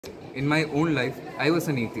In my own life, I was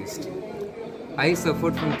an atheist. I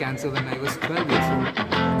suffered from cancer when I was 12 years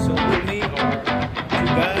old. So with me are two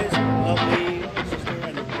guys, lovely sister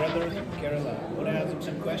and brother from Kerala. I want to ask them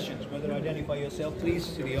some questions. Brother, identify yourself please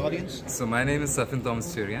to the audience. So my name is Safin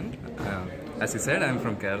Thomas Cherian. As you said, I'm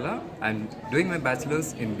from Kerala. I'm doing my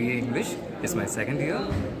bachelor's in BA English. It's my second year.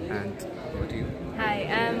 And over to you. Hi,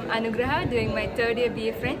 I'm Anugraha, doing my third year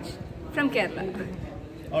BA French from Kerala.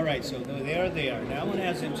 All right, so there they are. Now I want to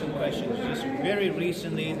ask them some questions. Just very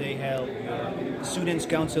recently, they held Students'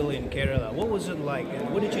 Council in Kerala. What was it like? And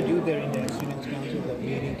what did you do there in that Students' Council, that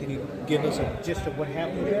meeting? Can you give us a gist of what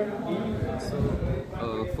happened there?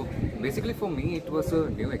 Basically for me, it was a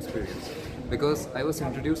new experience because I was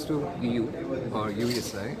introduced to EU or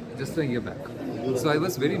UESI just a year back. So I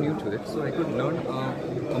was very new to it, so I could learn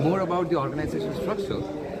more about the organizational structure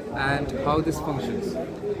and how this functions.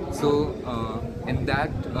 So in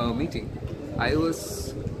that meeting, I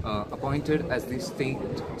was appointed as the state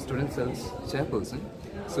student cells chairperson.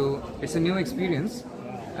 So it's a new experience.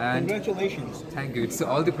 And congratulations! Thank you. It's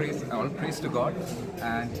all praise to God.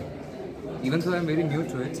 And even though I'm very new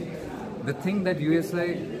to it, the thing that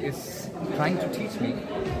USI is trying to teach me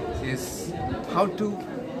is how to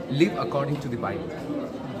live according to the Bible.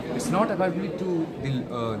 It's not according to the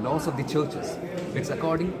laws of the churches. It's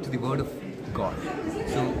according to the Word of God.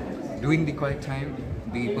 So, doing the quiet time,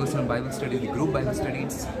 the personal Bible study, the group Bible study,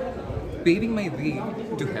 it's paving my way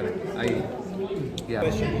to heaven.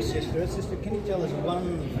 Question, sister, can you tell us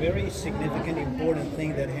one very significant, important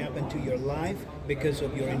thing that happened to your life because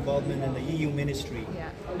of your involvement in the EU ministry?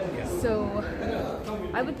 Yeah. So,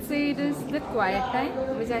 I would say it is the quiet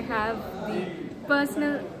time, which I have the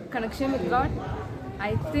personal connection with God.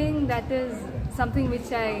 I think that is something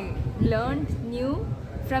which I learned new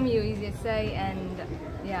from UESI, and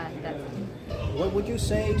yeah, that's it. What would you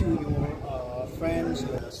say to your friends,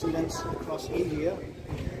 students across Asia,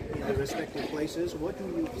 in the respective places? What do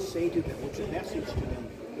you say to them? What's your message to them?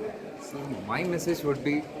 So my message would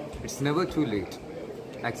be, it's never too late.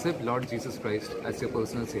 Accept Lord Jesus Christ as your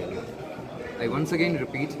personal Savior. I once again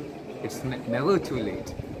repeat, it's never too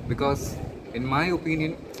late. Because in my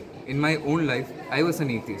opinion, in my own life, I was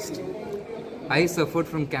an atheist. I suffered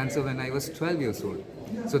from cancer when I was 12 years old.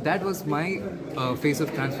 So that was my phase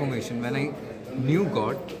of transformation when I knew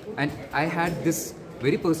God, and I had this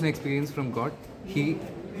very personal experience from God. He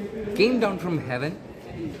came down from heaven,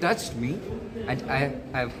 touched me, and I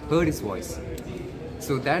have heard His voice.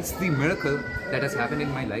 So that's the miracle that has happened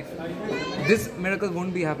in my life. This miracle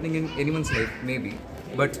won't be happening in anyone's life, maybe,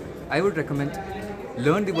 but I would recommend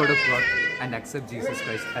learn the Word of God and accept Jesus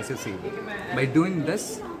Christ as your Savior. By doing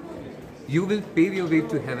this, you will pave your way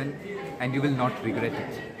to heaven and you will not regret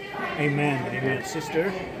it. Amen. Amen.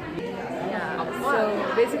 Sister? Yeah,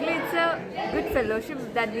 so basically it's a good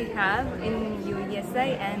fellowship that we have in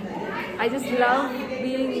UESI, and I just love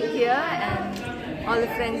being here and all the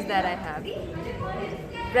friends that I have.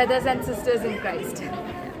 Brothers and sisters in Christ.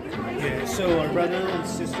 Yeah, so our brother and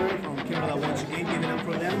sister from Kerala, once again, give it up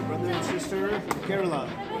for them. Brother and sister from Kerala.